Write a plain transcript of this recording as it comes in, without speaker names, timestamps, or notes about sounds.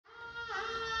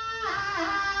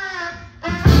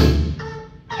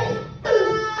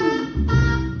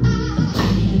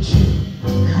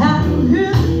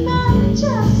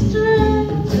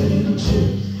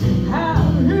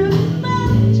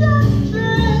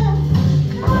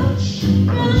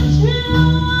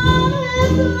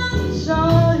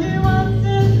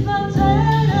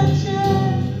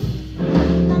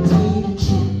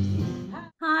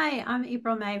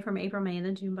from April, May, and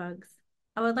the June Bugs.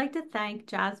 I would like to thank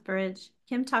Jazz Bridge,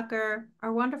 Kim Tucker,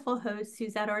 our wonderful host,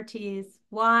 Suzette Ortiz,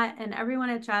 Watt, and everyone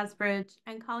at Jazz Bridge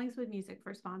and Collingswood Music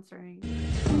for sponsoring.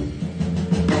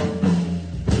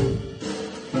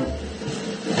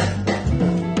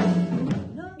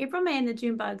 April, May, and the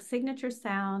June Bugs' signature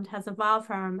sound has evolved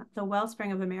from the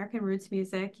wellspring of American roots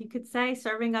music. You could say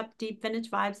serving up deep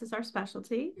vintage vibes is our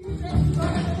specialty.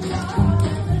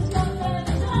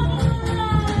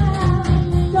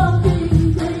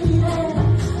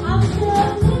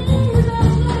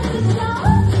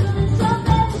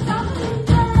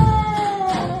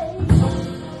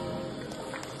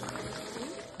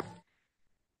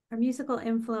 Our musical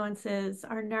influences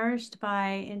are nourished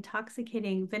by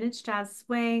intoxicating vintage jazz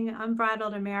swing,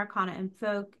 unbridled Americana and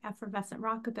folk, effervescent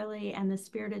rockabilly, and the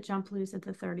spirited jump blues of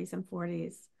the 30s and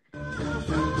 40s.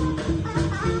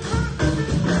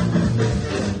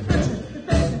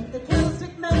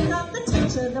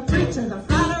 The preacher, the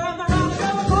flatter of the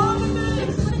rock,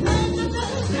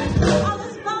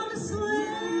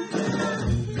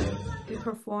 we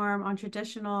perform on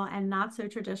traditional and not so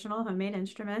traditional homemade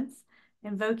instruments,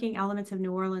 invoking elements of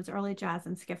New Orleans early jazz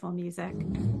and skiffle music.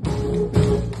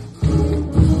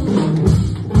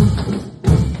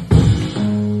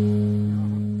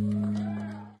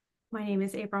 My name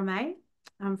is April May.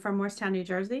 I'm from Morristown, New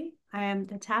Jersey. I am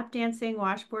the tap dancing,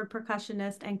 washboard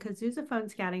percussionist, and kazoozaphone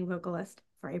scouting vocalist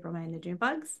for April, May, and the June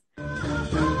Bugs.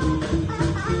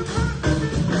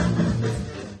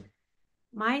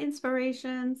 My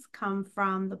inspirations come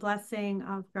from the blessing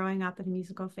of growing up in a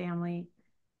musical family.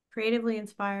 Creatively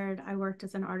inspired, I worked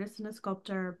as an artist and a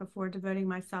sculptor before devoting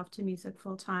myself to music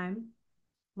full-time.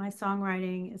 My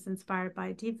songwriting is inspired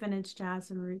by deep vintage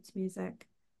jazz and roots music,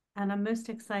 and I'm most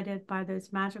excited by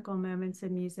those magical moments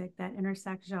in music that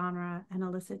intersect genre and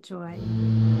elicit joy.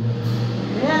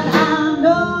 And I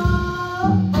know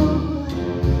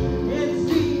it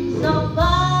seems so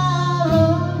far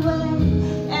away,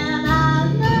 and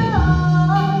I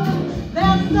know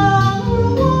there's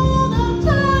someone to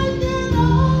take it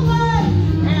away,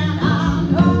 and I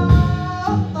know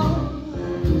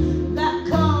that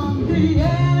come the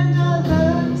end of the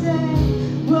day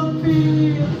we'll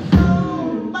feel so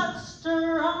much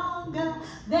stronger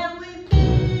than we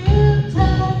feel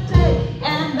today,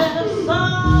 and there's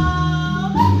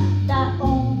some that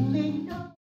only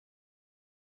know.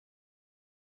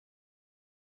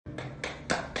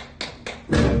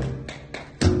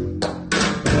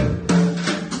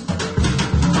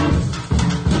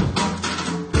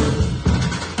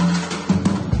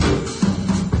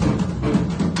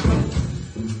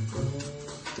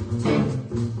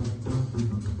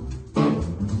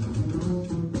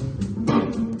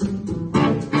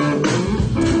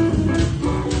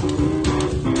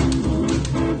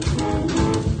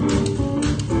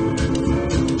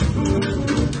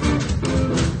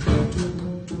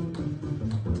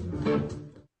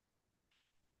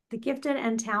 The gifted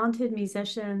and talented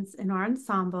musicians in our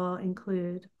ensemble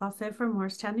include, also from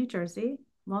Morristown, New Jersey,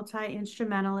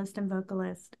 multi-instrumentalist and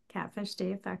vocalist Catfish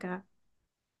Dave Fecca,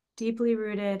 deeply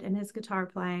rooted in his guitar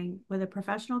playing with a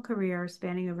professional career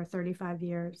spanning over 35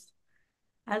 years.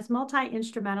 As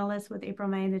multi-instrumentalist with April,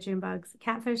 May, and the June Bugs,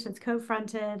 Catfish has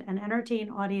co-fronted and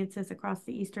entertained audiences across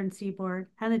the Eastern Seaboard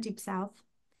and the Deep South.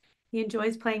 He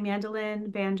enjoys playing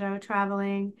mandolin, banjo,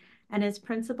 traveling, and is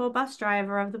principal bus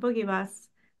driver of the Boogie Bus,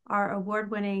 our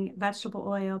award-winning vegetable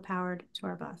oil-powered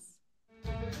tour bus.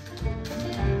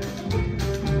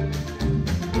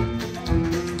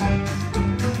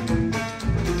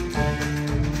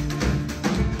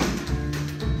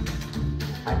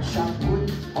 I chopped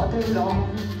wood all day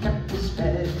long, kept us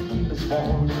fed, keep us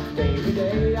warm. Day to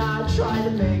day I try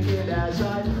to make it as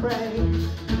I pray.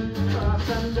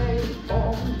 Someday,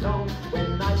 oh no,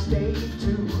 when I stay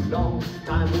too long,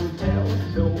 time will tell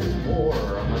no more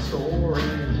of my story.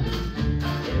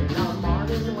 In the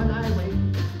morning when I wake,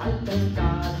 I thank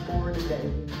God for the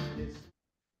day.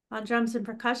 On drums and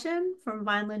percussion from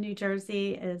Vineland, New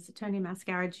Jersey is Tony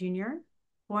Mascara Jr.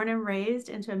 Born and raised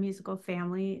into a musical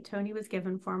family, Tony was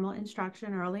given formal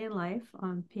instruction early in life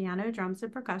on piano, drums,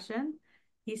 and percussion.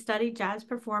 He studied jazz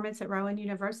performance at Rowan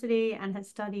University and has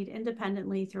studied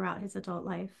independently throughout his adult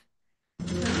life.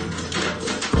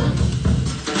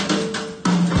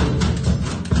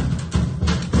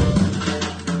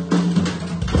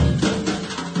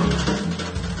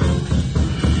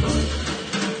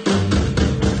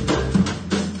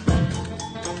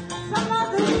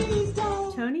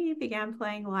 Tony began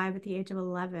playing live at the age of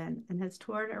 11 and has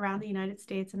toured around the United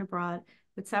States and abroad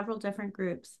with several different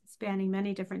groups spanning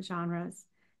many different genres.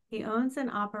 He owns and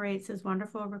operates his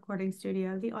wonderful recording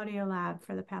studio, The Audio Lab,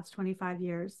 for the past 25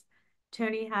 years.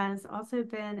 Tony has also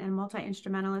been a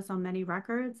multi-instrumentalist on many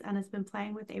records and has been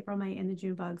playing with April, May, and the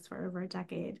June Bugs for over a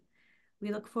decade.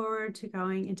 We look forward to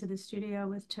going into the studio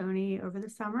with Tony over the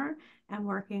summer and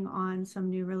working on some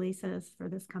new releases for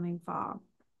this coming fall.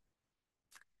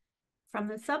 From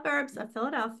the suburbs of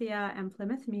Philadelphia and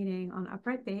Plymouth Meeting on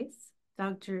upright bass,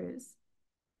 Doug Drews.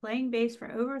 Playing bass for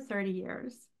over 30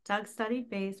 years, Doug studied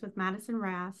bass with Madison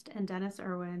Rast and Dennis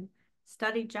Irwin,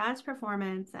 studied jazz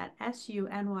performance at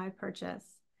SUNY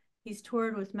Purchase. He's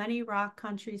toured with many rock,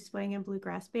 country, swing, and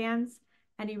bluegrass bands,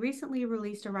 and he recently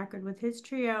released a record with his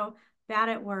trio, Bad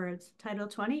at Words,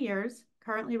 titled 20 Years.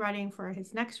 Currently writing for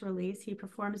his next release, he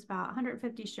performs about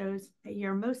 150 shows a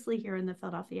year, mostly here in the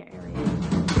Philadelphia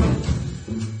area.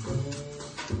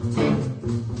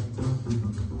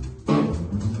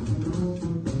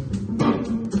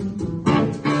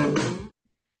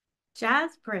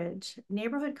 Jazz Bridge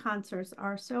neighborhood concerts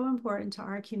are so important to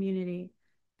our community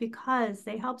because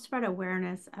they help spread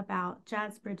awareness about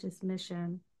Jazz Bridge's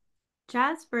mission.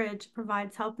 Jazz Bridge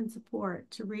provides help and support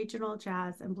to regional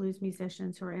jazz and blues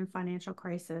musicians who are in financial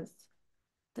crisis.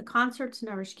 The concerts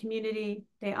nourish community,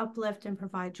 they uplift and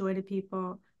provide joy to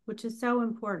people, which is so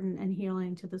important and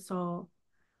healing to the soul.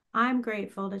 I'm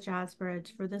grateful to Jazz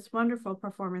Bridge for this wonderful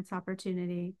performance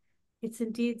opportunity. It's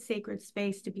indeed sacred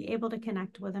space to be able to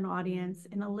connect with an audience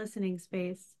in a listening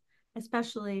space,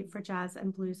 especially for jazz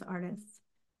and blues artists.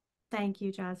 Thank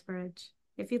you, Jazz Bridge.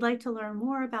 If you'd like to learn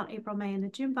more about April, May, and the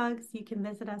June Bugs, you can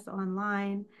visit us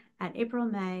online at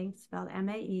aprilmay, spelled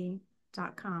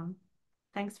M-A-E.com.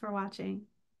 Thanks for watching.